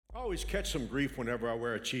always catch some grief whenever I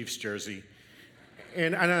wear a Chiefs jersey.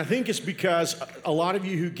 And I think it's because a lot of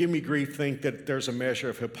you who give me grief think that there's a measure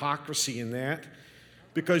of hypocrisy in that.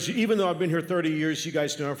 Because even though I've been here 30 years, you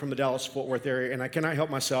guys know I'm from the Dallas-Fort Worth area, and I cannot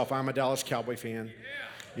help myself. I'm a Dallas Cowboy fan.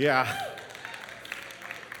 Yeah.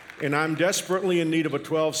 And I'm desperately in need of a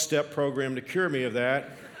 12-step program to cure me of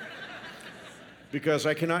that. Because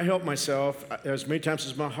I cannot help myself. As many times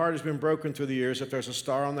as my heart has been broken through the years, if there's a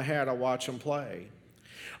star on the hat, I watch them play.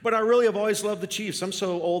 But I really have always loved the Chiefs. I'm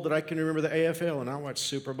so old that I can remember the AFL, and I watched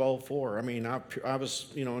Super Bowl IV. I mean, I was,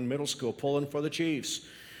 in middle school pulling for the Chiefs.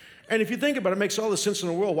 And if you think about it, it makes all the sense in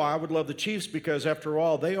the world why I would love the Chiefs, because after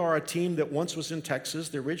all, they are a team that once was in Texas.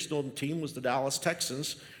 The original team was the Dallas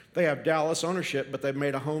Texans. They have Dallas ownership, but they've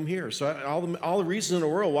made a home here. So all the reasons in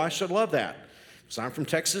the world why I should love that. Because I'm from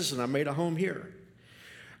Texas, and I made a home here.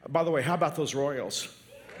 By the way, how about those Royals?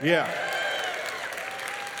 Yeah.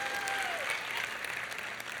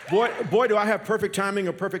 Boy, do I have perfect timing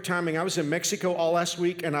or perfect timing. I was in Mexico all last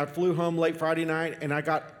week, and I flew home late Friday night, and I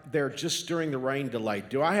got there just during the rain delay.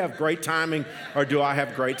 Do I have great timing, or do I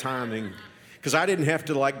have great timing? Because I didn't have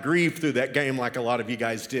to, grieve through that game like a lot of you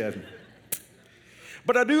guys did.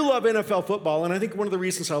 But I do love NFL football, and I think one of the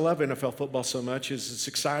reasons I love NFL football so much is it's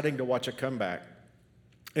exciting to watch a comeback.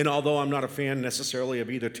 And although I'm not a fan necessarily of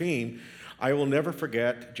either team, I will never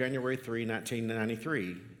forget January 3,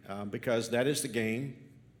 1993, because that is the game,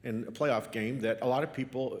 and a playoff game, that a lot of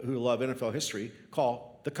people who love NFL history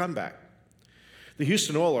call the comeback. The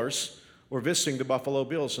Houston Oilers were visiting the Buffalo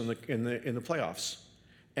Bills in the playoffs.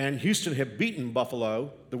 And Houston had beaten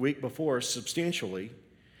Buffalo the week before substantially.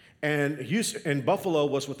 And Buffalo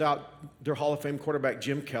was without their Hall of Fame quarterback,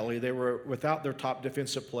 Jim Kelly. They were without their top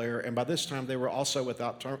defensive player. And by this time, they were also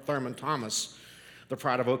without Thurman Thomas, the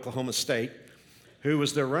pride of Oklahoma State, who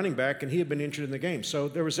was their running back, and he had been injured in the game. So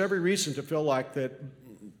there was every reason to feel like that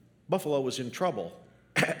Buffalo was in trouble.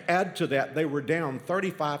 Add to that, they were down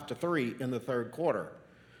 35-3 in the third quarter.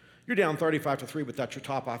 You're down 35-3 without your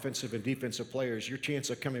top offensive and defensive players. Your chance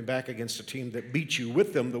of coming back against a team that beat you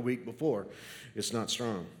with them the week before is not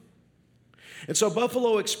strong. And so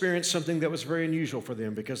Buffalo experienced something that was very unusual for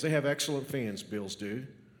them because they have excellent fans, Bills do.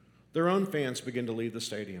 Their own fans begin to leave the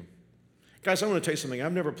stadium. Guys, I want to tell you something.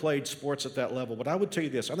 I've never played sports at that level, but I would tell you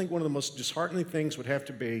this. I think one of the most disheartening things would have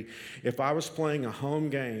to be if I was playing a home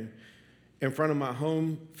game in front of my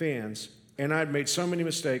home fans, and I'd made so many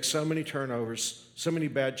mistakes, so many turnovers, so many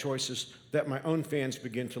bad choices that my own fans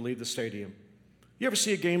begin to leave the stadium. You ever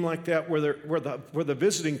see a game like that where the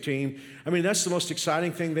visiting team, that's the most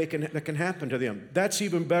exciting thing that can happen to them. That's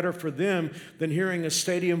even better for them than hearing a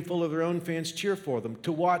stadium full of their own fans cheer for them.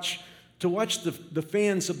 To watch the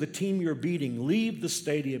fans of the team you're beating leave the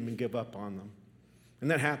stadium and give up on them. And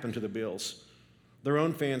that happened to the Bills. Their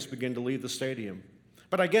own fans begin to leave the stadium.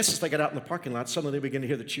 But I guess as they got out in the parking lot, suddenly they began to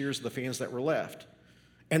hear the cheers of the fans that were left.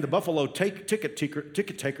 And the Buffalo ticket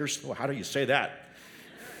takers, well, how do you say that?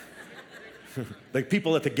 The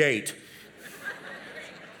people at the gate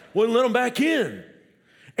wouldn't let them back in.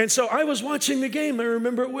 And so I was watching the game. I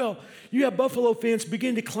remember it well. You have Buffalo fans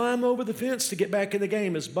begin to climb over the fence to get back in the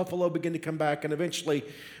game as Buffalo began to come back. And eventually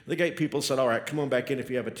the gate people said, all right, come on back in if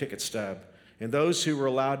you have a ticket stub. And those who were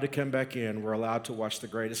allowed to come back in were allowed to watch the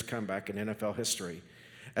greatest comeback in NFL history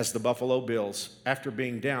as the Buffalo Bills, after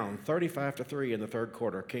being down 35-3 in the third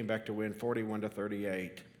quarter, came back to win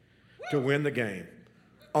 41-38 to win the game,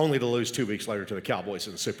 only to lose 2 weeks later to the Cowboys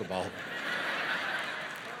in the Super Bowl.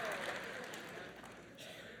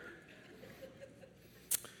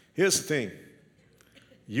 Here's the thing.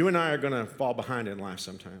 You and I are going to fall behind in life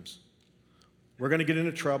sometimes. We're going to get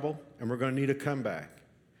into trouble, and we're going to need a comeback.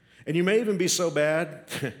 And you may even be so bad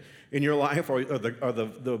in your life, or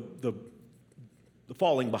the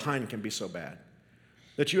falling behind can be so bad,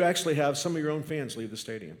 that you actually have some of your own fans leave the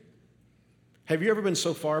stadium. Have you ever been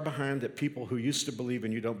so far behind that people who used to believe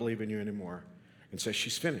in you don't believe in you anymore and say,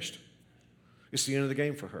 she's finished? It's the end of the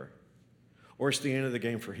game for her. Or it's the end of the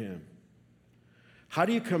game for him. How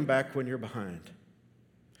do you come back when you're behind?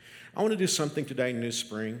 I want to do something today in New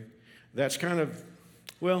Spring that's kind of,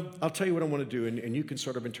 I'll tell you what I want to do, and you can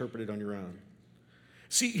sort of interpret it on your own.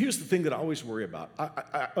 See, here's the thing that I always worry about.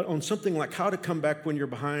 On something like how to come back when you're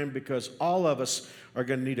behind, because all of us are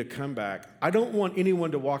going to need a comeback. I don't want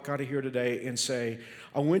anyone to walk out of here today and say,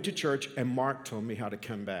 I went to church and Mark told me how to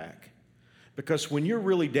come back. Because when you're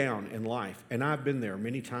really down in life, and I've been there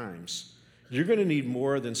many times, you're going to need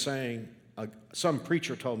more than saying, some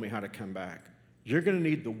preacher told me how to come back. You're going to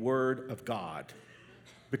need the Word of God.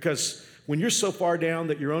 Because when you're so far down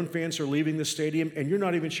that your own fans are leaving the stadium and you're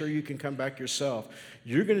not even sure you can come back yourself,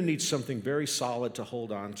 you're going to need something very solid to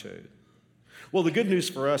hold on to. Well, the good news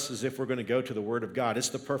for us is if we're going to go to the Word of God, it's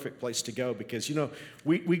the perfect place to go because,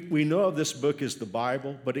 we know of this book as the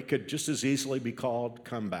Bible, but it could just as easily be called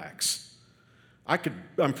comebacks.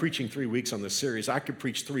 I'm preaching 3 weeks on this series. I could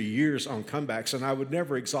preach 3 years on comebacks, and I would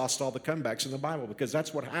never exhaust all the comebacks in the Bible because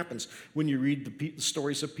that's what happens when you read the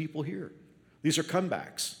stories of people here. These are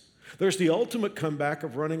comebacks. There's the ultimate comeback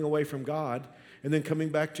of running away from God and then coming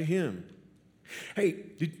back to Him. Hey,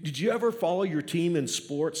 did you ever follow your team in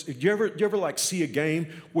sports? Did you ever like see a game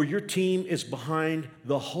where your team is behind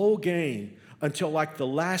the whole game until like the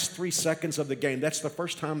last 3 seconds of the game? That's the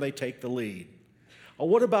first time they take the lead. Oh,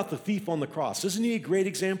 what about the thief on the cross? Isn't he a great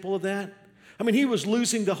example of that? I mean, he was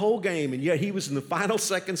losing the whole game, and yet he was in the final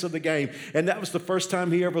seconds of the game, and that was the first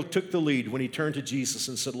time he ever took the lead when he turned to Jesus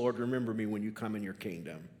and said, Lord, remember me when you come in your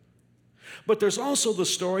kingdom. But there's also the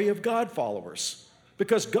story of God followers.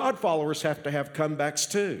 Because God followers have to have comebacks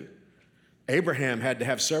too. Abraham had to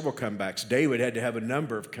have several comebacks. David had to have a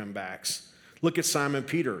number of comebacks. Look at Simon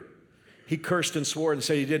Peter. He cursed and swore and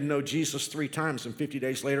said he didn't know Jesus 3 times, and 50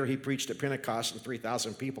 days later he preached at Pentecost and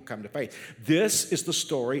 3,000 people come to faith. This is the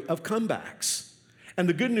story of comebacks. And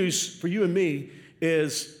the good news for you and me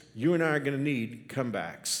is you and I are going to need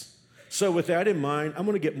comebacks. So with that in mind, I'm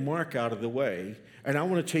going to get Mark out of the way, and I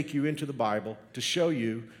want to take you into the Bible to show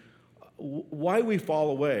you why we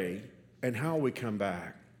fall away and how we come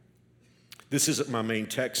back. This isn't my main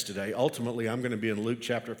text today. Ultimately, I'm going to be in Luke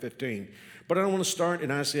chapter 15. But I want to start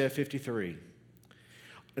in Isaiah 53.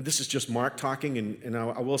 And this is just Mark talking, and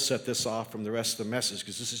I will set this off from the rest of the message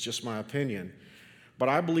because this is just my opinion. But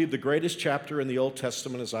I believe the greatest chapter in the Old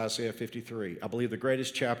Testament is Isaiah 53. I believe the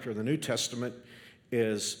greatest chapter in the New Testament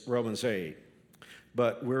is Romans 8.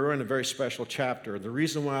 But we're in a very special chapter. The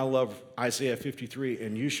reason why I love Isaiah 53,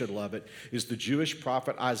 and you should love it, is the Jewish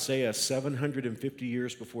prophet Isaiah, 750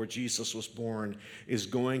 years before Jesus was born, is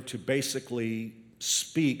going to basically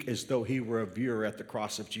speak as though he were a viewer at the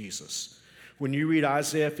cross of Jesus. When you read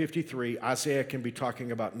Isaiah 53, Isaiah can be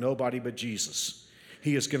talking about nobody but Jesus.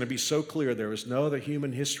 He is going to be so clear there is no other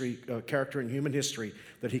human history, character in human history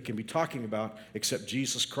that he can be talking about except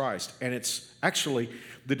Jesus Christ. And it's actually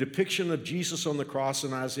the depiction of Jesus on the cross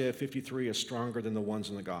in Isaiah 53 is stronger than the ones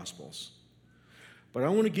in the Gospels. But I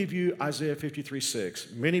want to give you Isaiah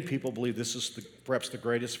 53:6. Many people believe this is perhaps the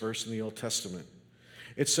greatest verse in the Old Testament.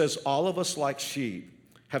 It says, all of us like sheep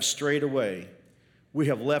have strayed away. We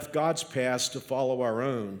have left God's paths to follow our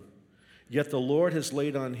own. Yet the Lord has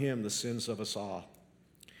laid on him the sins of us all.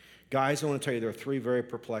 Guys, I want to tell you there are 3 very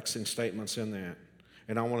perplexing statements in that,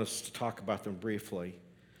 and I want us to talk about them briefly.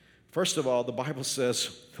 First of all, the Bible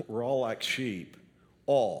says we're all like sheep,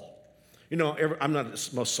 all. I'm not the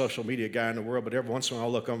most social media guy in the world, but every once in a while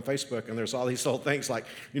I'll look on Facebook and there's all these little things like,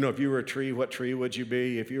 if you were a tree, what tree would you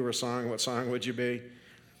be? If you were a song, what song would you be?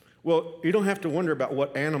 Well, you don't have to wonder about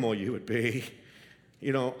what animal you would be.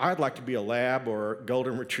 I'd like to be a lab or a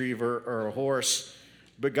golden retriever or a horse,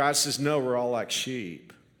 but God says, no, we're all like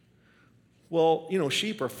sheep. Well,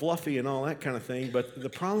 sheep are fluffy and all that kind of thing, but the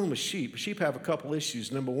problem with sheep have a couple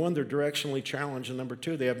issues. Number one, they're directionally challenged, and number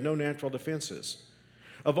two, they have no natural defenses.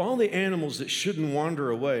 Of all the animals that shouldn't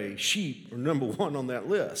wander away, sheep are number one on that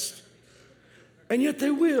list. And yet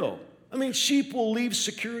they will. Sheep will leave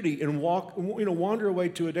security and wander away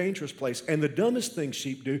to a dangerous place. And the dumbest thing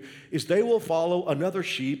sheep do is they will follow another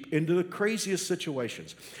sheep into the craziest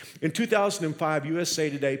situations. In 2005, USA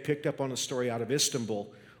Today picked up on a story out of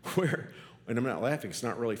Istanbul where, and I'm not laughing, it's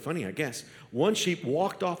not really funny, I guess, one sheep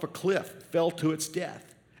walked off a cliff, fell to its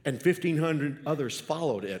death, and 1,500 others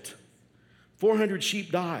followed it. 400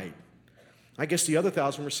 sheep died. I guess the other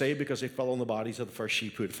 1,000 were saved because they fell on the bodies of the first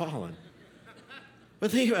sheep who had fallen. But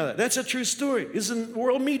think about that. That's a true story. It's in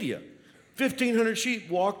world media. 1,500 sheep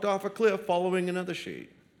walked off a cliff following another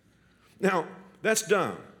sheep. Now, that's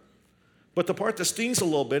dumb. But the part that stings a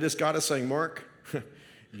little bit is God is saying, Mark,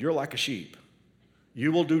 you're like a sheep.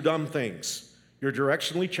 You will do dumb things. You're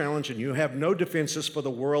directionally challenged and you have no defenses for the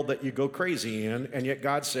world that you go crazy in. And yet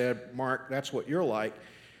God said, Mark, that's what you're like.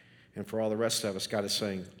 And for all the rest of us, God is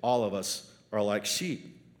saying, all of us are like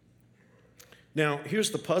sheep. Now,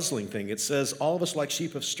 here's the puzzling thing. It says, all of us like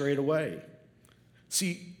sheep have strayed away.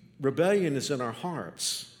 See, rebellion is in our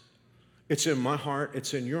hearts. It's in my heart.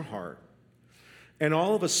 It's in your heart. And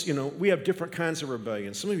all of us, we have different kinds of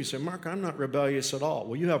rebellion. Some of you say, Mark, I'm not rebellious at all.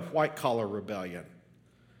 Well, you have white-collar rebellion.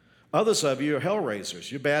 Others of you are hellraisers.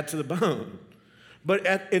 You're bad to the bone.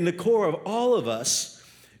 But in the core of all of us,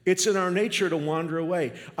 it's in our nature to wander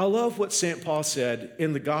away. I love what St. Paul said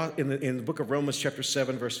in the book of Romans chapter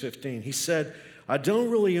 7, verse 15. He said, I don't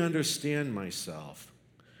really understand myself.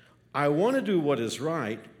 I want to do what is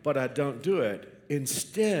right, but I don't do it.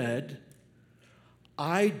 Instead,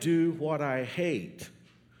 I do what I hate.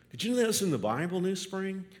 Did you know that's in the Bible, New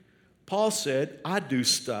Spring? Paul said, I do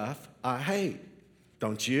stuff I hate.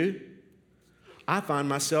 Don't you? I find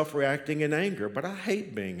myself reacting in anger, but I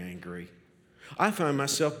hate being angry. I find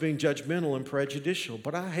myself being judgmental and prejudicial,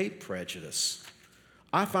 but I hate prejudice.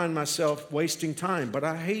 I find myself wasting time, but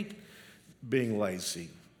I hate being lazy.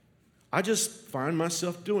 I just find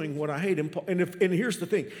myself doing what I hate. And here's the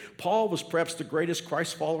thing. Paul was perhaps the greatest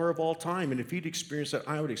Christ follower of all time, and if he'd experienced that,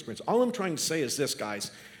 I would experience it. All I'm trying to say is this,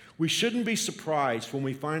 guys. We shouldn't be surprised when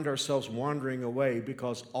we find ourselves wandering away,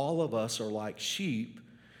 because all of us are like sheep,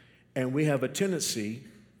 and we have a tendency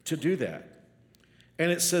to do that.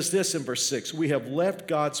 And it says this in verse 6, we have left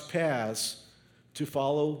God's paths to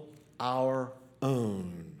follow our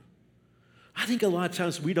own. I think a lot of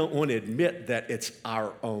times we don't want to admit that it's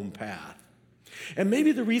our own path. And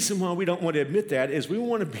maybe the reason why we don't want to admit that is we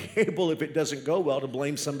want to be able, if it doesn't go well, to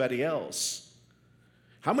blame somebody else.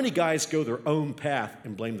 How many guys go their own path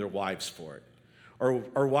and blame their wives for it?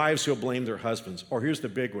 Or wives who blame their husbands? Or here's the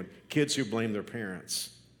big one, kids who blame their parents.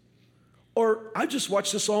 Or I just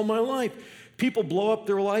watched this all my life. People blow up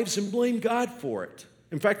their lives and blame God for it.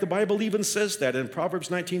 In fact, the Bible even says that. In Proverbs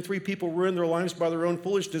 19:3, people ruin their lives by their own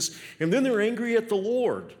foolishness, and then they're angry at the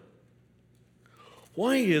Lord.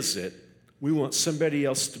 Why is it we want somebody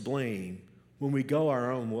else to blame when we go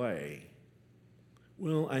our own way?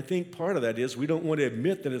 Well, I think part of that is we don't want to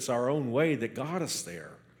admit that it's our own way that got us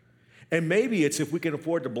there. And maybe it's if we can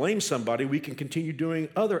afford to blame somebody, we can continue doing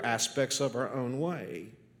other aspects of our own way.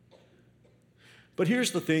 But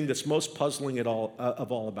here's the thing that's most puzzling of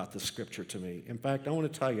all about this scripture to me. In fact, I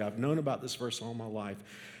want to tell you, I've known about this verse all my life,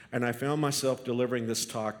 and I found myself delivering this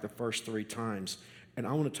talk the first 3 times. And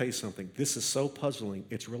I want to tell you something. This is so puzzling,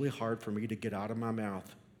 it's really hard for me to get out of my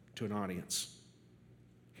mouth to an audience.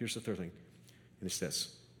 Here's the third thing, and it's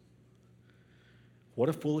this. What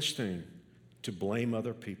a foolish thing to blame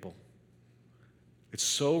other people. It's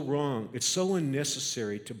so wrong. It's so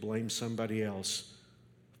unnecessary to blame somebody else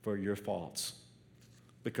for your faults.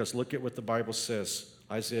 Because look at what the Bible says,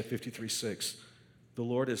 Isaiah 53:6. The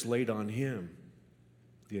Lord has laid on him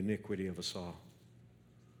the iniquity of us all.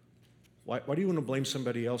 Why do you want to blame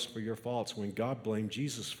somebody else for your faults when God blamed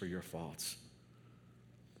Jesus for your faults?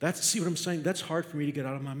 See what I'm saying? That's hard for me to get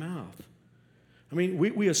out of my mouth. I mean,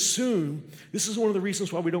 we assume, this is one of the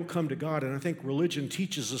reasons why we don't come to God, and I think religion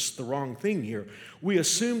teaches us the wrong thing here. We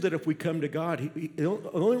assume that if we come to God, the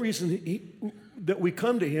only reason that we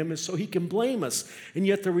come to him is so he can blame us. And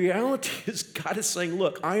yet the reality is God is saying,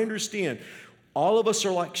 look, I understand. All of us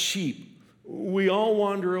are like sheep. We all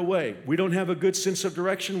wander away. We don't have a good sense of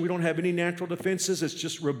direction. We don't have any natural defenses. It's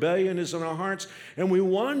just rebellion is in our hearts. And we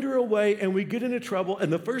wander away and we get into trouble.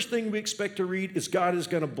 And the first thing we expect to read is God is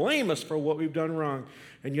going to blame us for what we've done wrong.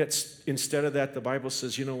 And yet instead of that, the Bible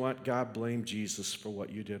says, you know what? God blamed Jesus for what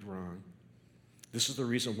you did wrong. This is the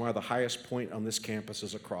reason why the highest point on this campus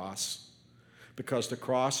is a cross. Because the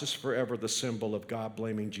cross is forever the symbol of God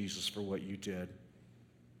blaming Jesus for what you did.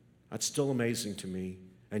 That's still amazing to me.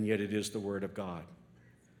 And yet it is the Word of God.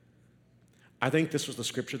 I think this was the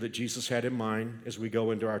scripture that Jesus had in mind as we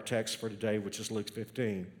go into our text for today, which is Luke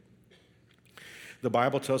 15. The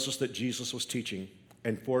Bible tells us that Jesus was teaching,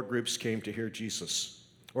 and 4 groups came to hear Jesus,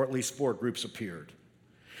 or at least 4 groups appeared.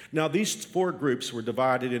 Now, these 4 groups were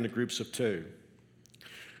divided into groups of 2.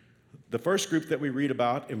 The first group that we read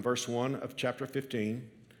about in verse 1 of chapter 15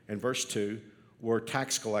 and verse 2 were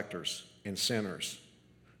tax collectors and sinners.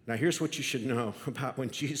 Now, here's what you should know about when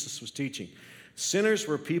Jesus was teaching. Sinners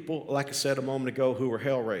were people, like I said a moment ago, who were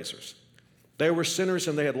hell raisers. They were sinners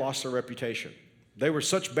and they had lost their reputation. They were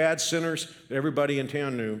such bad sinners that everybody in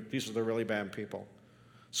town knew these are the really bad people.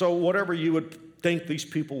 So whatever you would think these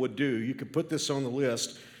people would do, you could put this on the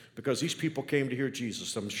list because these people came to hear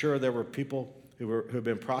Jesus. I'm sure there were people who had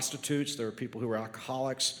been prostitutes. There were people who were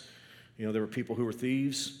alcoholics. There were people who were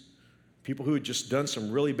thieves. People who had just done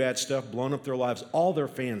some really bad stuff, blown up their lives. All their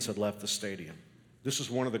fans had left the stadium. This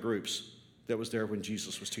was one of the groups that was there when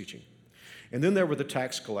Jesus was teaching. And then there were the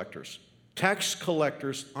tax collectors. Tax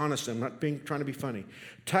collectors, honestly, I'm not trying to be funny.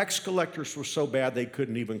 Tax collectors were so bad they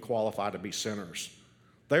couldn't even qualify to be sinners.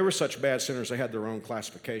 They were such bad sinners they had their own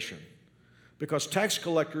classification. Because tax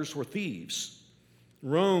collectors were thieves.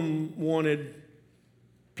 Rome wanted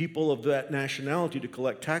people of that nationality to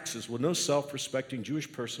collect taxes. Well, no self-respecting Jewish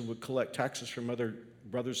person would collect taxes from other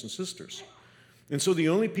brothers and sisters. And so the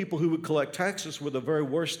only people who would collect taxes were the very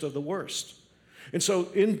worst of the worst. And so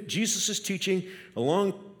in Jesus' teaching,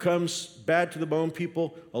 along comes bad to the bone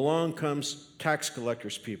people, along comes tax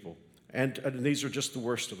collectors people. And these are just the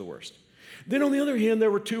worst of the worst. Then on the other hand,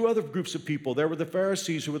 there were two other groups of people. There were the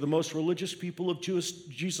Pharisees, who were the most religious people of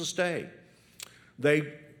Jesus' day.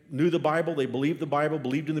 They knew the Bible, they believed the Bible,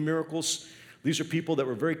 believed in the miracles. These are people that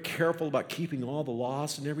were very careful about keeping all the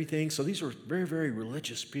laws and everything. So these were very, very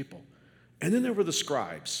religious people. And then there were the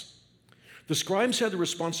scribes. The scribes had the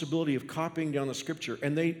responsibility of copying down the scripture,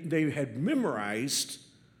 and they had memorized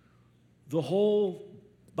the whole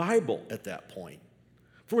Bible at that point.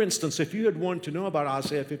 For instance, if you had wanted to know about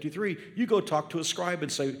Isaiah 53, you go talk to a scribe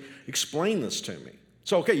and say, explain this to me.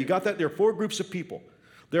 So, okay, you got that? There are four groups of people.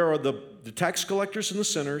 There are the tax collectors and the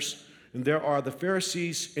sinners, and there are the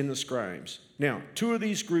Pharisees and the scribes. Now, two of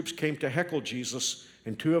these groups came to heckle Jesus,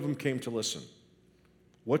 and two of them came to listen.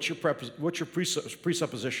 What's your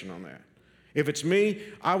presupposition on that? If it's me,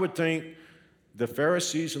 I would think the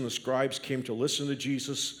Pharisees and the scribes came to listen to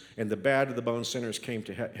Jesus, and the bad of the bone sinners came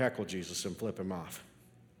to heckle Jesus and flip him off.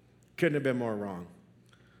 Couldn't have been more wrong.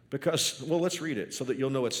 Because, well, let's read it so that you'll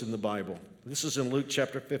know it's in the Bible. This is in Luke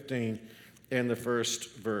chapter 15 and the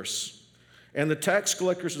first verse. And the tax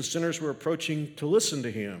collectors and sinners were approaching to listen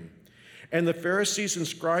to him. And the Pharisees and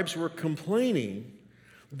scribes were complaining,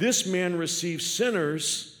 this man receives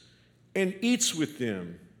sinners and eats with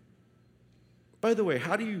them. By the way,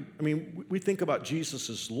 we think about Jesus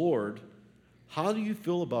as Lord. How do you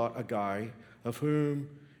feel about a guy of whom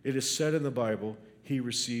it is said in the Bible, he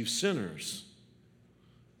receives sinners?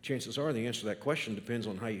 Chances are the answer to that question depends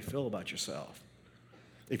on how you feel about yourself.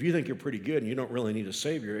 If you think you're pretty good and you don't really need a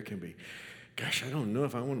Savior, it can be, gosh, I don't know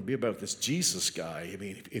if I want to be about this Jesus guy. I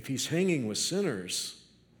mean, if he's hanging with sinners.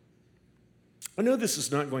 I know this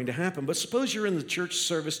is not going to happen, but suppose you're in the church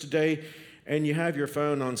service today and you have your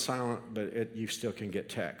phone on silent, but you still can get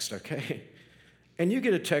text, okay? And you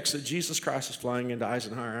get a text that Jesus Christ is flying into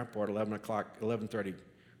Eisenhower Airport at 11 o'clock, 11:30.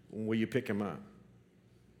 Will you pick him up?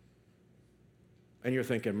 And you're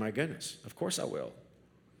thinking, my goodness, of course I will.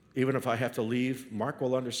 Even if I have to leave, Mark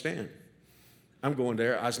will understand. I'm going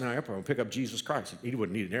to Eisenhower Airport and pick up Jesus Christ. He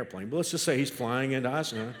wouldn't need an airplane, but let's just say he's flying into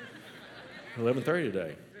Eisenhower 11:30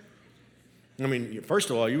 today. I mean,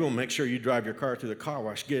 first of all, you want to make sure you drive your car through the car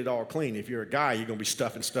wash, get it all clean. If you're a guy, you're going to be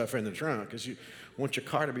stuffing stuff in the trunk because you want your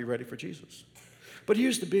car to be ready for Jesus. But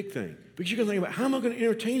here's the big thing, because you're going to think about, how am I going to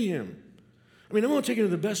entertain him? I mean, I'm going to take him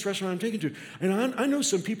to the best restaurant I'm taking to. And I know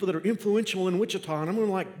some people that are influential in Wichita, and I'm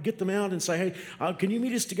going to get them out and say, hey, can you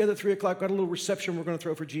meet us together at 3 o'clock? Got a little reception we're going to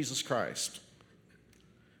throw for Jesus Christ.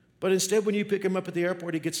 But instead, when you pick him up at the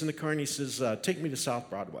airport, he gets in the car and he says, take me to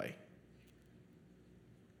South Broadway.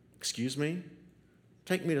 Excuse me?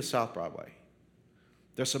 Take me to South Broadway.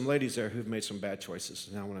 There's some ladies there who've made some bad choices,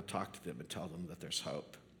 and I want to talk to them and tell them that there's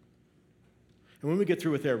hope. And when we get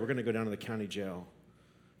through with there, we're going to go down to the county jail.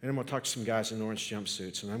 And I'm going to talk to some guys in orange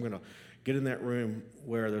jumpsuits, and I'm going to get in that room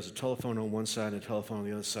where there's a telephone on one side and a telephone on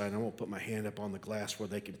the other side, and I won't put my hand up on the glass where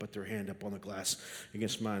they can put their hand up on the glass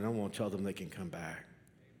against mine. I won't tell them they can come back.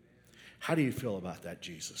 How do you feel about that,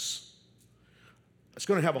 Jesus? It's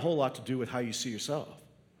going to have a whole lot to do with how you see yourself.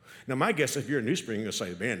 Now, my guess, if you're a New Spring, you're going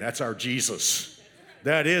to say, man, that's our Jesus.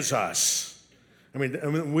 That is us. I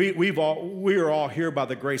mean we are all here by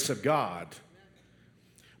the grace of God.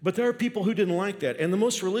 But there are people who didn't like that, and the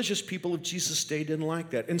most religious people of Jesus' day didn't like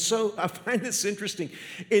that. And so I find this interesting.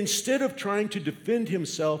 Instead of trying to defend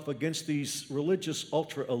himself against these religious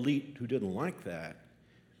ultra elite who didn't like that,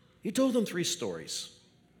 he told them 3 stories.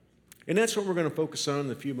 And that's what we're going to focus on in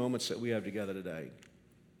the few moments that we have together today.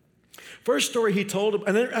 First story he told them,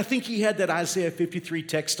 and I think he had that Isaiah 53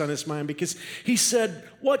 text on his mind, because he said,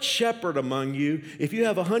 what shepherd among you, if you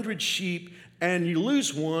have 100 sheep and you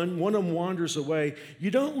lose one of them wanders away, you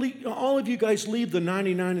don't leave, all of you guys leave the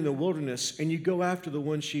 99 in the wilderness and you go after the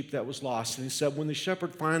one sheep that was lost. And he said, when the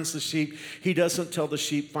shepherd finds the sheep, he doesn't tell the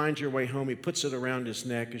sheep, find your way home. He puts it around his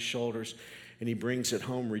neck, his shoulders, and he brings it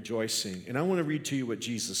home rejoicing. And I want to read to you what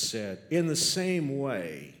Jesus said. In the same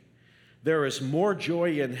way, there is more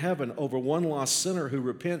joy in heaven over one lost sinner who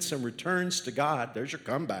repents and returns to God, there's your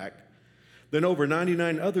comeback, than over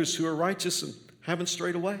 99 others who are righteous and haven't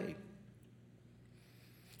strayed away.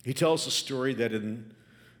 He tells a story that in,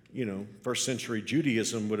 first century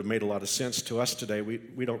Judaism would have made a lot of sense to us today.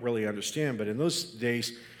 We don't really understand, but in those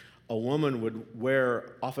days, a woman would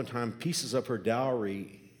wear oftentimes pieces of her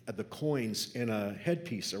dowry, the coins, in a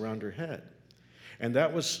headpiece around her head. And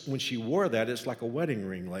that was, when she wore that, it's like a wedding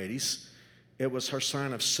ring, ladies. It was her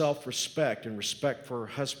sign of self-respect and respect for her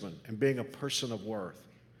husband and being a person of worth.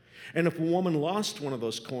 And if a woman lost one of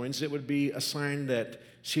those coins, it would be a sign that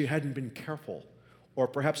she hadn't been careful, or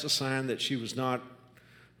perhaps a sign that she was not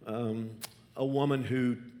a woman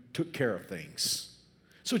who took care of things.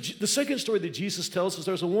 So the second story that Jesus tells is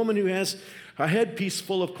there's a woman who has a headpiece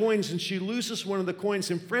full of coins, and she loses one of the coins,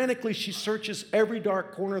 and frantically she searches every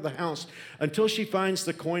dark corner of the house until she finds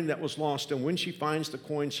the coin that was lost. And when she finds the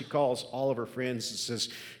coin, she calls all of her friends and says,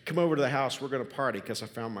 come over to the house, we're going to party because I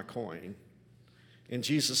found my coin. And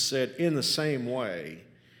Jesus said, in the same way,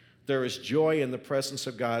 there is joy in the presence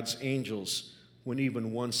of God's angels when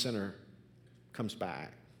even one sinner comes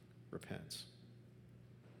back, repents.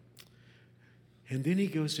 And then he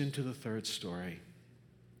goes into the third story.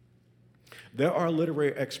 There are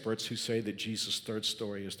literary experts who say that Jesus' third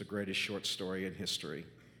story is the greatest short story in history.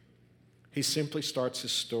 He simply starts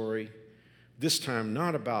his story, this time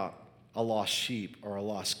not about a lost sheep or a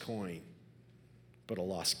lost coin, but a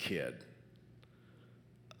lost kid.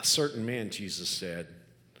 A certain man, Jesus said,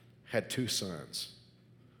 had 2 sons.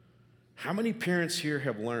 How many parents here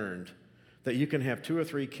have learned that you can have 2 or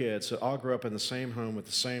 3 kids that all grow up in the same home with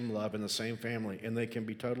the same love and the same family, and they can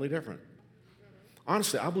be totally different?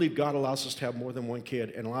 Honestly, I believe God allows us to have more than one kid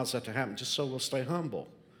and allows that to happen just so we'll stay humble.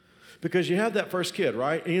 Because you have that first kid,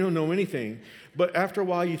 right? And you don't know anything. But after a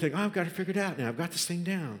while, you think, oh, I've got to figure it out now. I've got this thing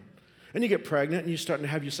down. And you get pregnant, and you're starting to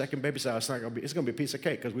have your second baby. So it's going to be a piece of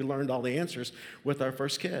cake because we learned all the answers with our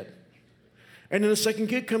first kid. And then the second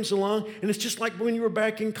kid comes along, and it's just like when you were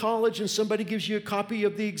back in college and somebody gives you a copy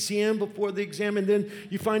of the exam before the exam, and then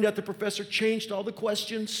you find out the professor changed all the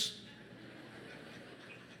questions.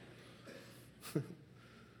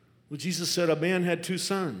 Well, Jesus said a man had 2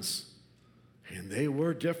 sons, and they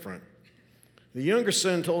were different. The younger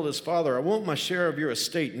son told his father, I want my share of your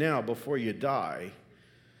estate now before you die.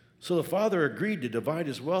 So the father agreed to divide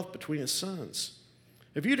his wealth between his sons.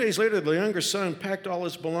 A few days later, the younger son packed all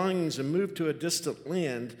his belongings and moved to a distant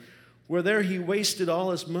land where there he wasted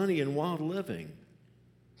all his money in wild living.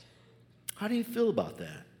 How do you feel about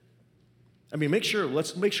that? I mean,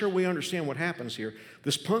 let's make sure we understand what happens here.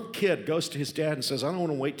 This punk kid goes to his dad and says, I don't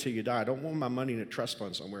want to wait till you die. I don't want my money in a trust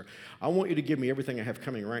fund somewhere. I want you to give me everything I have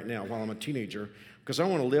coming right now while I'm a teenager because I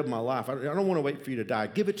want to live my life. I don't want to wait for you to die.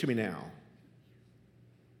 Give it to me now.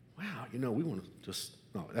 Wow, we want to just...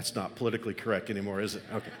 No, that's not politically correct anymore, is it?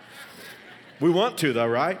 Okay. We want to, though,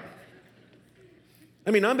 right?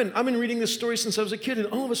 I mean, I've been reading this story since I was a kid, and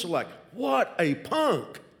all of us are like, what a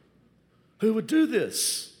punk! Who would do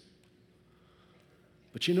this?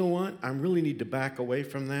 But you know what? I really need to back away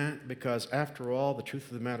from that because, after all, the truth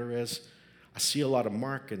of the matter is, I see a lot of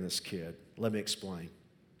Mark in this kid. Let me explain.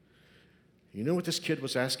 You know what this kid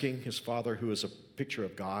was asking his father, who is a picture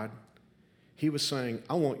of God? He was saying,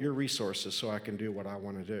 I want your resources so I can do what I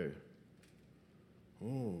want to do.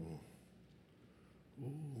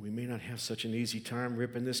 We may not have such an easy time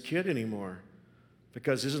ripping this kid anymore.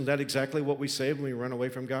 Because isn't that exactly what we say when we run away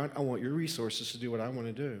from God? I want your resources to do what I want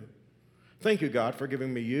to do. Thank you, God, for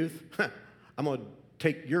giving me youth. I'm going to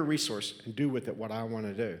take your resource and do with it what I want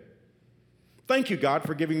to do. Thank you, God,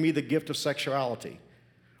 for giving me the gift of sexuality.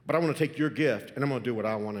 But I want to take your gift and I'm going to do what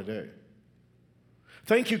I want to do.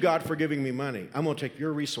 Thank you, God, for giving me money. I'm going to take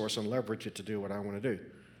your resource and leverage it to do what I want to do.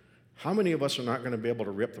 How many of us are not going to be able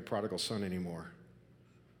to rip the prodigal son anymore?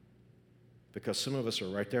 Because some of us are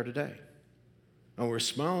right there today. And we're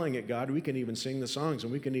smiling at God. We can even sing the songs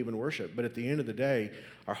and we can even worship. But at the end of the day,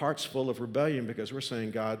 our heart's full of rebellion because we're saying,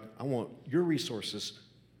 God, I want your resources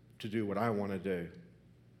to do what I want to do.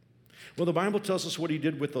 Well, the Bible tells us what he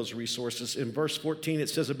did with those resources. In verse 14, it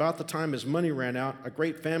says, about the time his money ran out, a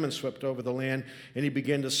great famine swept over the land, and he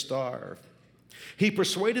began to starve. He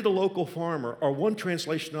persuaded a local farmer, or one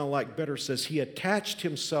translation I like better says he attached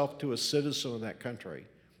himself to a citizen of that country.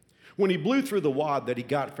 When he blew through the wad that he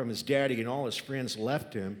got from his daddy and all his friends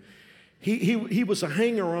left him, he was a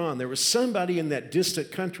hanger-on. There was somebody in that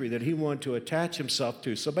distant country that he wanted to attach himself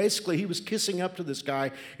to. So basically, he was kissing up to this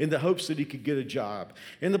guy in the hopes that he could get a job.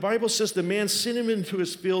 And the Bible says the man sent him into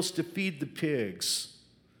his fields to feed the pigs.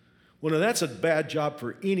 Well, now that's a bad job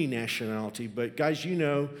for any nationality. But guys,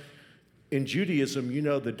 in Judaism,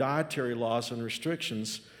 the dietary laws and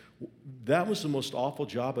restrictions. That was the most awful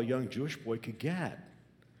job a young Jewish boy could get,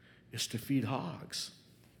 is to feed hogs.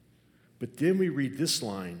 But then we read this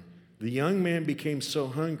line. The young man became so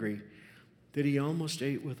hungry that he almost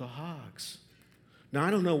ate with the hogs. Now, I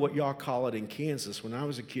don't know what y'all call it in Kansas. When I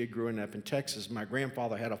was a kid growing up in Texas, my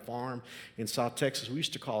grandfather had a farm in South Texas. We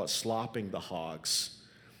used to call it slopping the hogs.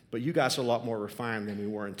 But you guys are a lot more refined than we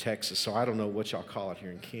were in Texas, so I don't know what y'all call it here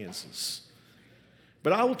in Kansas.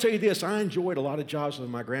 But I will tell you this, I enjoyed a lot of jobs with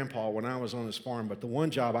my grandpa when I was on his farm, but the one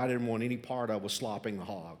job I didn't want any part of was slopping the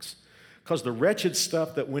hogs. Because the wretched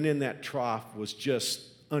stuff that went in that trough was just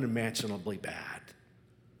unimaginably bad.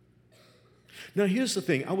 Now, here's the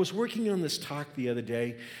thing. I was working on this talk the other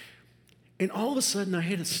day, And all of a sudden, I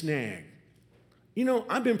hit a snag. You know,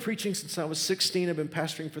 I've been preaching since I was 16. I've been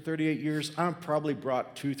pastoring for 38 years. I've probably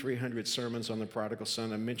brought 200-300 sermons on the prodigal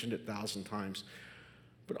son. I mentioned it 1,000 times.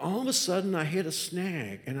 But all of a sudden, I hit a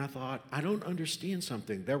snag, and I thought, I don't understand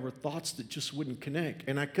something. There were thoughts that just wouldn't connect,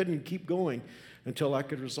 and I couldn't keep going until I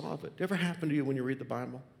could resolve it. Ever happen to you when you read the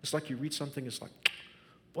Bible? It's like you read something, it's like,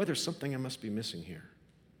 boy, there's something I must be missing here.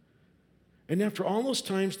 And after all those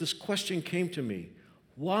times, this question came to me.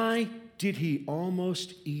 Why did he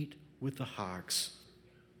almost eat with the hogs?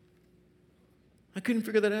 I couldn't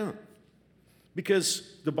figure that out.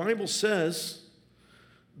 Because the Bible says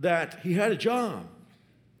that he had a job.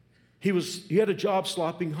 He had a job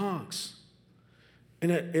slopping hogs.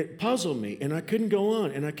 And it puzzled me, and I couldn't go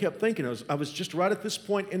on. And I kept thinking, I was just right at this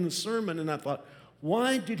point in the sermon, and I thought,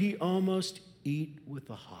 why did he almost eat with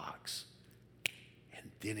the hogs? And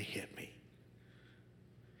then it hit me.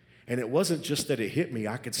 And it wasn't just that it hit me.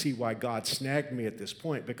 I could see why God snagged me at this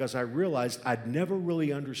point, because I realized I'd never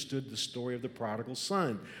really understood the story of the prodigal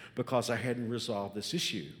son because I hadn't resolved this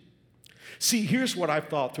issue. See, here's what I've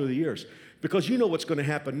thought through the years. Because you know what's going to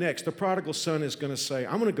happen next. The prodigal son is going to say,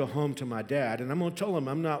 I'm going to go home to my dad, and I'm going to tell him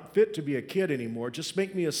I'm not fit to be a kid anymore. Just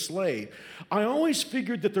make me a slave. I always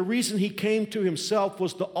figured that the reason he came to himself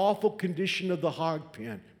was the awful condition of the hog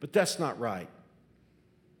pen, but that's not right.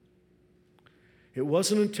 It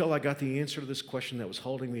wasn't until I got the answer to this question that was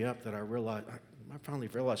holding me up that I finally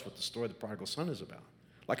realized what the story of the prodigal son is about.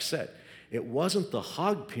 Like I said, it wasn't the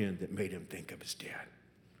hog pen that made him think of his dad.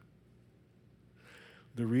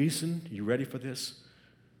 The reason, you ready for this?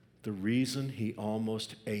 The reason he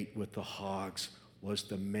almost ate with the hogs was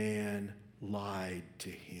the man lied to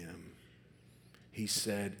him. He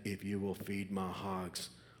said, if you will feed my hogs,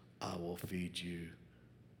 I will feed you.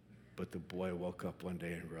 But the boy woke up one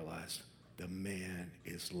day and realized, the man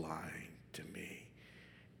is lying to me.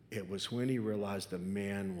 It was when he realized the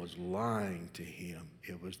man was lying to him,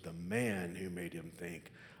 it was the man who made him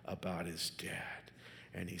think about his dad.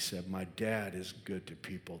 And he said, my dad is good to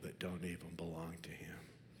people that don't even belong to him.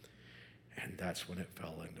 And that's when it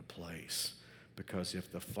fell into place. Because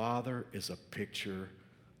if the Father is a picture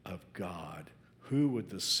of God, who would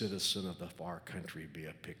the citizen of the far country be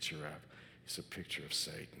a picture of? He's a picture of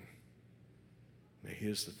Satan. Now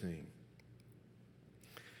here's the thing.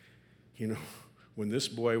 You know, when this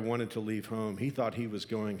boy wanted to leave home, he thought he was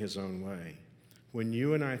going his own way. When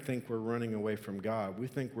you and I think we're running away from God, we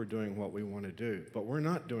think we're doing what we want to do, but we're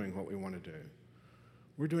not doing what we want to do.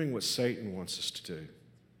 We're doing what Satan wants us to do.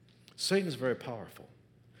 Satan's very powerful.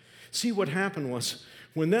 See, what happened was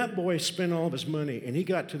when that boy spent all of his money and he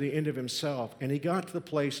got to the end of himself and he got to the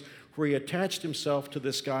place where he attached himself to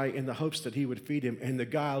this guy in the hopes that he would feed him, and the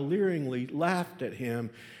guy leeringly laughed at him,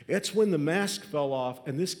 it's when the mask fell off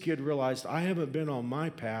and this kid realized, I haven't been on my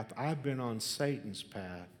path, I've been on Satan's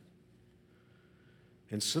path.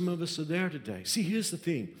 And some of us are there today. See, here's the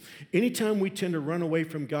thing. Anytime we tend to run away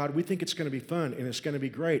from God, we think it's going to be fun and it's going to be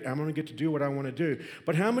great. I'm going to get to do what I want to do.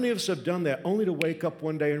 But how many of us have done that only to wake up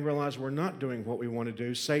one day and realize we're not doing what we want to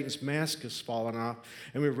do? Satan's mask has fallen off.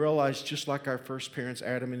 And we realize, just like our first parents,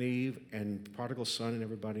 Adam and Eve, and prodigal son and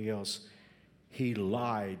everybody else, he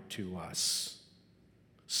lied to us.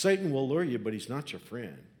 Satan will lure you, but he's not your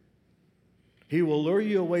friend. He will lure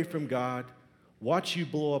you away from God, watch you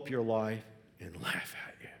blow up your life, and laugh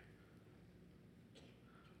at you.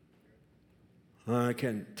 I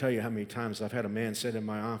can't tell you how many times I've had a man sit in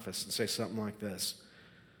my office and say something like this.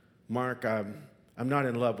 Mark, I'm not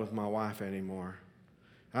in love with my wife anymore.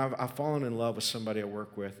 I've fallen in love with somebody I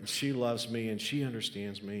work with, and she loves me and she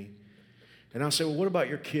understands me. And I'll say, well, what about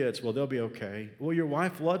your kids? Well, they'll be okay. Well, your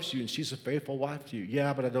wife loves you and she's a faithful wife to you.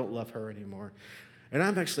 Yeah, but I don't love her anymore. And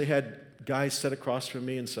I've actually had guys sit across from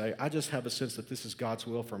me and say, I just have a sense that this is God's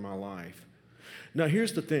will for my life. Now,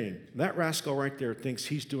 here's the thing. That rascal right there thinks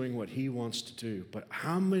he's doing what he wants to do. But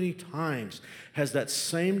how many times has that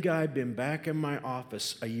same guy been back in my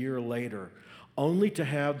office a year later, only to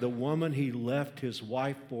have the woman he left his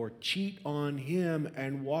wife for cheat on him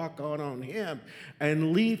and walk on him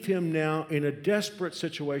and leave him now in a desperate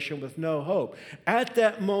situation with no hope? At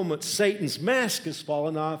that moment, Satan's mask has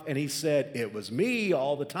fallen off, and he said, it was me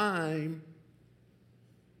all the time.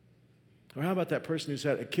 Or how about that person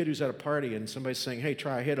a kid who's at a party and somebody's saying, hey,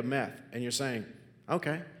 try a hit of meth. And you're saying,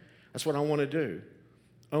 okay, that's what I want to do.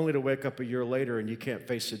 Only to wake up a year later and you can't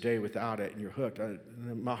face a day without it and you're hooked.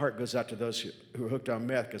 My heart goes out to those who are hooked on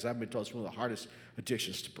meth, because I've been told it's one of the hardest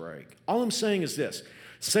addictions to break. All I'm saying is this.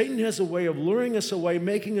 Satan has a way of luring us away,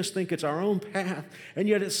 making us think it's our own path. And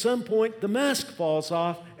yet at some point, the mask falls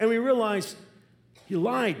off and we realize he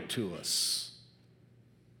lied to us.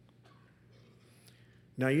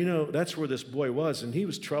 Now, that's where this boy was, and he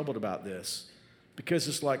was troubled about this because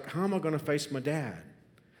it's like, how am I going to face my dad?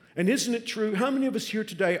 And isn't it true? How many of us here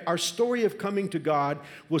today, our story of coming to God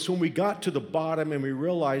was when we got to the bottom and we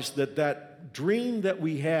realized that that dream that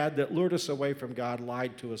we had that lured us away from God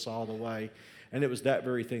lied to us all the way, and it was that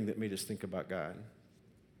very thing that made us think about God.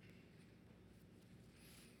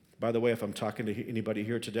 By the way, if I'm talking to anybody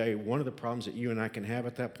here today, one of the problems that you and I can have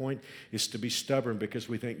at that point is to be stubborn because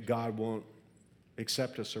we think God won't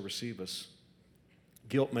accept us or receive us.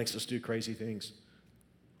 Guilt makes us do crazy things.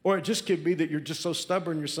 Or it just could be that you're just so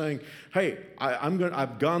stubborn, you're saying, hey,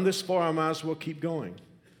 I've gone this far, I might as well keep going.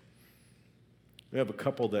 We have a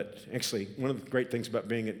couple that, actually, one of the great things about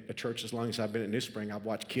being at a church as long as I've been at New Spring, I've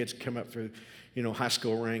watched kids come up through, high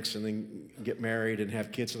school ranks and then get married and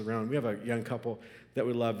have kids of their own. We have a young couple that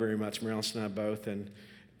we love very much, Marilyn and I both, and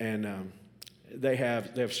they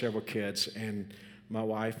have several kids, and my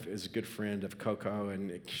wife is a good friend of Coco,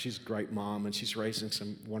 and she's a great mom, and she's raising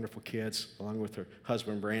some wonderful kids along with her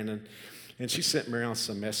husband, Brandon. And she sent Marilyn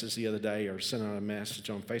some message the other day, or sent out a message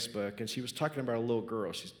on Facebook, and she was talking about a little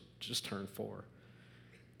girl. She's just turned 4.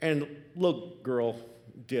 And little girl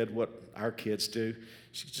did what our kids do.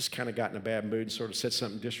 She just kind of got in a bad mood and sort of said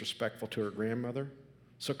something disrespectful to her grandmother.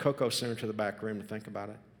 So Coco sent her to the back room to think about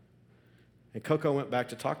it. And Coco went back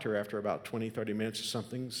to talk to her after about 20, 30 minutes or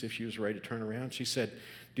something, see if she was ready to turn around. She said,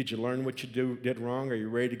 did you learn what you did wrong? Are you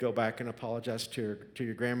ready to go back and apologize to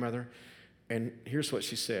your grandmother? And here's what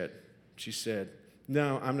she said. She said,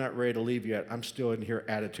 no, I'm not ready to leave yet. I'm still in here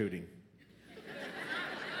attituding.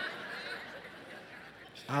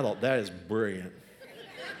 I thought, that is brilliant.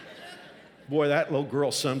 Boy, that little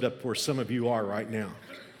girl summed up where some of you are right now.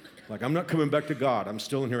 Like, I'm not coming back to God. I'm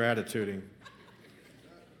still in here attituding.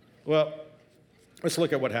 Well, let's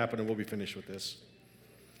look at what happened and we'll be finished with this.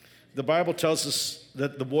 The Bible tells us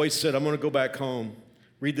that the boy said, I'm going to go back home.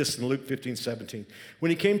 Read this in Luke 15:17.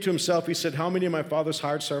 When he came to himself, he said, how many of my father's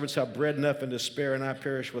hired servants have bread enough and to spare, and I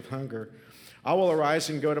perish with hunger? I will arise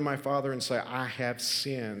and go to my father and say, I have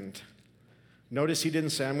sinned. Notice he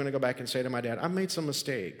didn't say, I'm going to go back and say to my dad, I've made some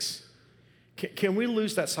mistakes. Can we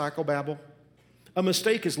lose that psychobabble? A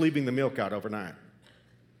mistake is leaving the milk out overnight.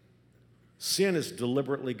 Sin is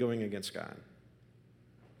deliberately going against God.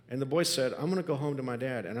 And the boy said, I'm going to go home to my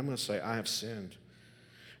dad, and I'm going to say, I have sinned.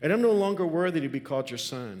 And I'm no longer worthy to be called your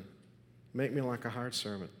son. Make me like a hired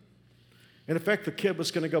servant. In effect, the kid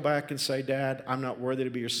was going to go back and say, Dad, I'm not worthy to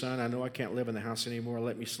be your son. I know I can't live in the house anymore.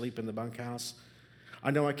 Let me sleep in the bunkhouse.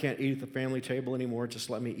 I know I can't eat at the family table anymore. Just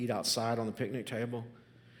let me eat outside on the picnic table.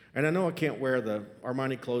 And I know I can't wear the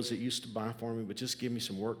Armani clothes that you used to buy for me, but just give me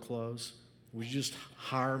some work clothes. Would you just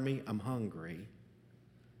hire me? I'm hungry.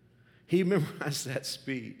 He memorized that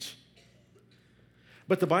speech.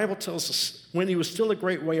 But the Bible tells us when he was still a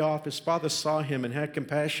great way off, his father saw him and had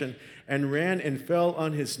compassion and ran and fell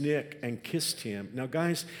on his neck and kissed him. Now,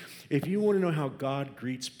 guys, if you want to know how God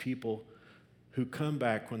greets people who come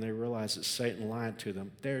back when they realize that Satan lied to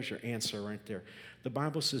them, there's your answer right there. The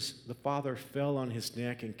Bible says the father fell on his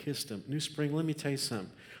neck and kissed him. New Spring, let me tell you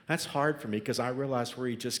something. That's hard for me because I realize where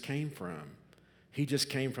he just came from. He just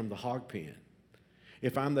came from the hog pen.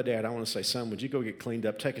 If I'm the dad, I want to say, son, would you go get cleaned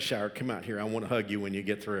up, take a shower, come out here. I want to hug you when you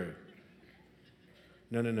get through.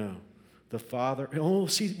 No. The father,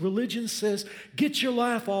 religion says, get your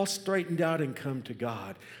life all straightened out and come to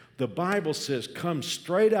God. The Bible says, come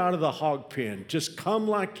straight out of the hog pen. Just come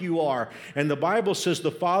like you are. And the Bible says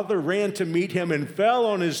the father ran to meet him and fell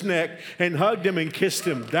on his neck and hugged him and kissed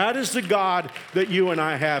him. That is the God that you and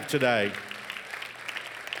I have today.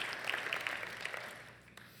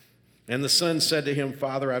 And the son said to him,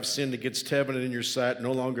 Father, I've sinned against heaven and in your sight,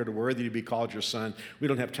 no longer worthy to be called your son. We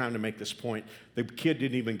don't have time to make this point. The kid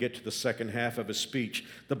didn't even get to the second half of his speech.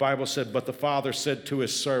 The Bible said, but the father said to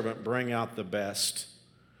his servant, bring out the best.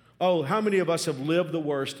 Oh, how many of us have lived the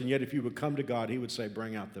worst, and yet if you would come to God, he would say,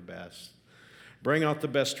 bring out the best. Bring out the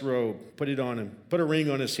best robe, put it on him, put a ring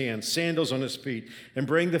on his hand, sandals on his feet, and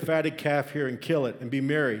bring the fatted calf here and kill it and be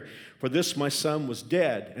merry. For this my son was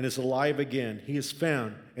dead and is alive again. He is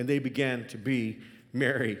found, and they began to be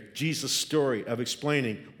merry. Jesus' story of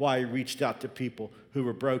explaining why he reached out to people who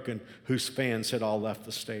were broken, whose fans had all left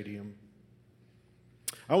the stadium.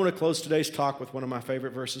 I want to close today's talk with one of my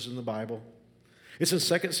favorite verses in the Bible. It's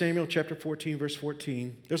in 2 Samuel chapter 14, verse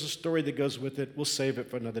 14. There's a story that goes with it. We'll save it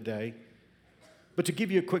for another day. But to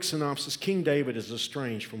give you a quick synopsis, King David is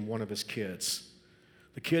estranged from one of his kids.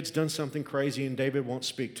 The kid's done something crazy, and David won't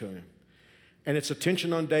speak to him. And it's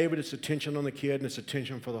attention on David, it's attention on the kid, and it's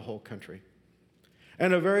attention for the whole country.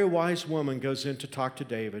 And a very wise woman goes in to talk to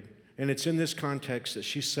David, and it's in this context that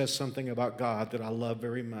she says something about God that I love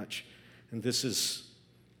very much. And this is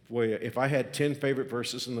for you. If I had 10 favorite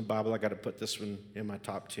verses in the Bible, I got to put this one in my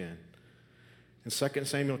top 10. In 2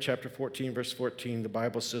 Samuel chapter 14, verse 14, the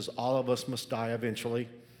Bible says, all of us must die eventually.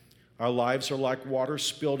 Our lives are like water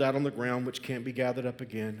spilled out on the ground, which can't be gathered up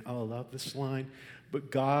again. Oh, I love this line. But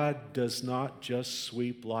God does not just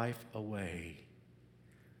sweep life away.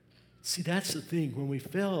 See, that's the thing. When we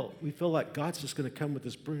feel like God's just going to come with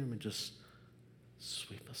his broom and just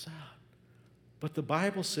sweep us out. But the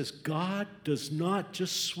Bible says God does not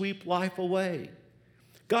just sweep life away.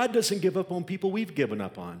 God doesn't give up on people we've given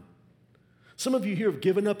up on. Some of you here have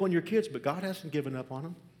given up on your kids, but God hasn't given up on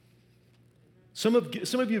them. Some of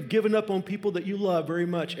you have given up on people that you love very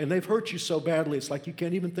much, and they've hurt you so badly, it's like you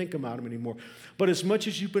can't even think about them anymore. But as much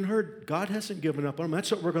as you've been hurt, God hasn't given up on them.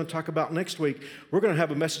 That's what we're going to talk about next week. We're going to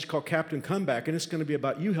have a message called Captain Comeback, and it's going to be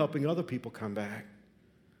about you helping other people come back.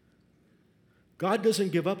 God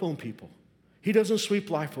doesn't give up on people. He doesn't sweep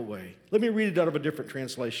life away. Let me read it out of a different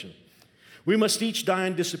translation. We must each die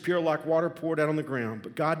and disappear like water poured out on the ground,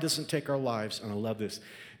 but God doesn't take our lives, and I love this.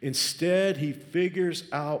 Instead, he figures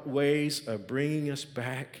out ways of bringing us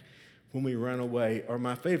back when we run away. Or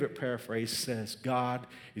my favorite paraphrase says, God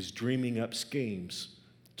is dreaming up schemes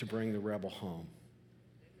to bring the rebel home.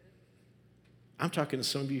 I'm talking to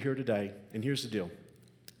some of you here today, and here's the deal.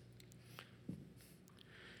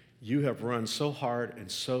 You have run so hard and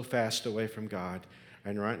so fast away from God,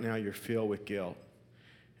 and right now you're filled with guilt.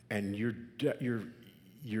 And you're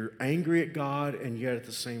angry at God, and yet at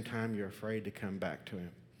the same time you're afraid to come back to him.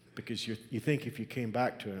 Because you think if you came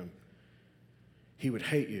back to him, he would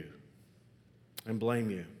hate you and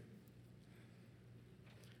blame you.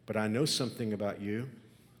 But I know something about you.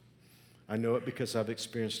 I know it because I've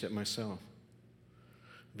experienced it myself.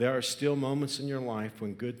 There are still moments in your life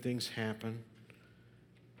when good things happen,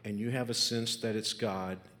 and you have a sense that it's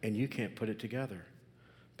God, and you can't put it together.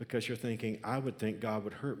 Because you're thinking, I would think God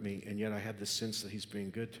would hurt me, and yet I have this sense that he's being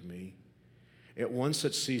good to me. At one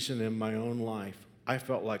such season in my own life, I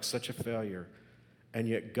felt like such a failure, and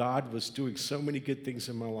yet God was doing so many good things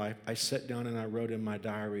in my life. I sat down and I wrote in my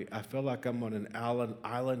diary, I feel like I'm on an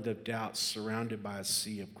island of doubt surrounded by a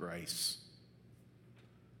sea of grace.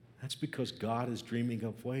 That's because God is dreaming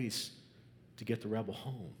of ways to get the rebel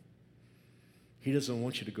home. He doesn't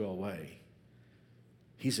want you to go away.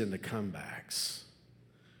 He's in the comebacks.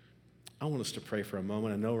 I want us to pray for a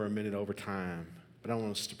moment. I know we're a minute over time, but I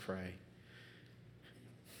want us to pray.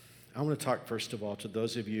 I want to talk, first of all, to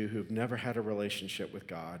those of you who've never had a relationship with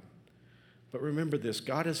God. But remember this,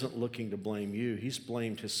 God isn't looking to blame you. He's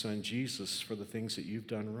blamed his son Jesus for the things that you've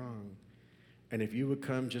done wrong. And if you would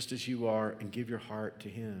come just as you are and give your heart to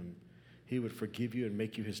him, he would forgive you and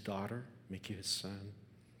make you his daughter, make you his son.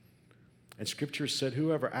 And Scripture said,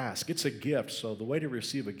 whoever asks, it's a gift, so the way to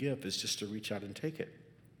receive a gift is just to reach out and take it.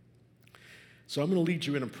 So I'm going to lead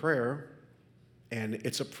you in a prayer, and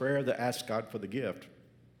it's a prayer that asks God for the gift.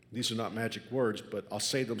 These are not magic words, but I'll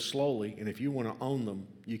say them slowly, and if you want to own them,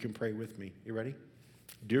 you can pray with me. You ready?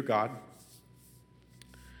 Dear God,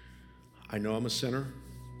 I know I'm a sinner.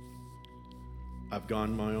 I've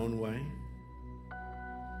gone my own way,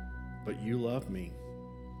 but you love me.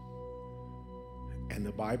 And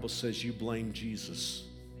the Bible says you blame Jesus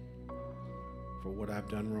for what I've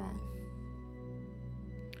done wrong.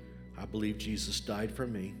 I believe Jesus died for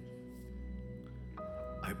me.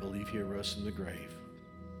 I believe he arose from the grave.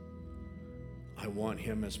 I want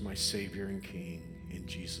him as my Savior and King. In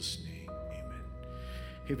Jesus' name, amen.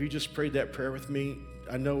 Have you just prayed that prayer with me?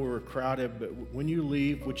 I know we're crowded, but when you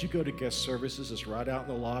leave, would you go to guest services? It's right out in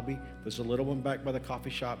the lobby. There's a little one back by the coffee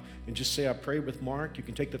shop. And just say, I prayed with Mark. You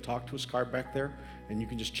can take the Talk to Us card back there, and you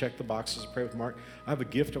can just check the boxes and pray with Mark. I have a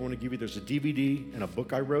gift I want to give you. There's a DVD and a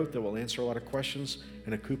book I wrote that will answer a lot of questions,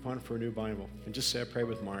 and a coupon for a new Bible. And just say, I prayed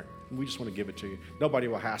with Mark. And we just want to give it to you. Nobody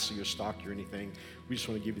will hassle you or stalk you or anything. We just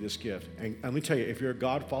want to give you this gift. And let me tell you, if you're a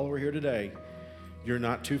God follower here today, you're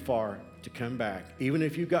not too far to come back. Even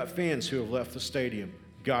if you've got fans who have left the stadium,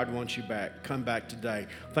 God wants you back. Come back today.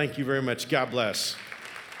 Thank you very much. God bless.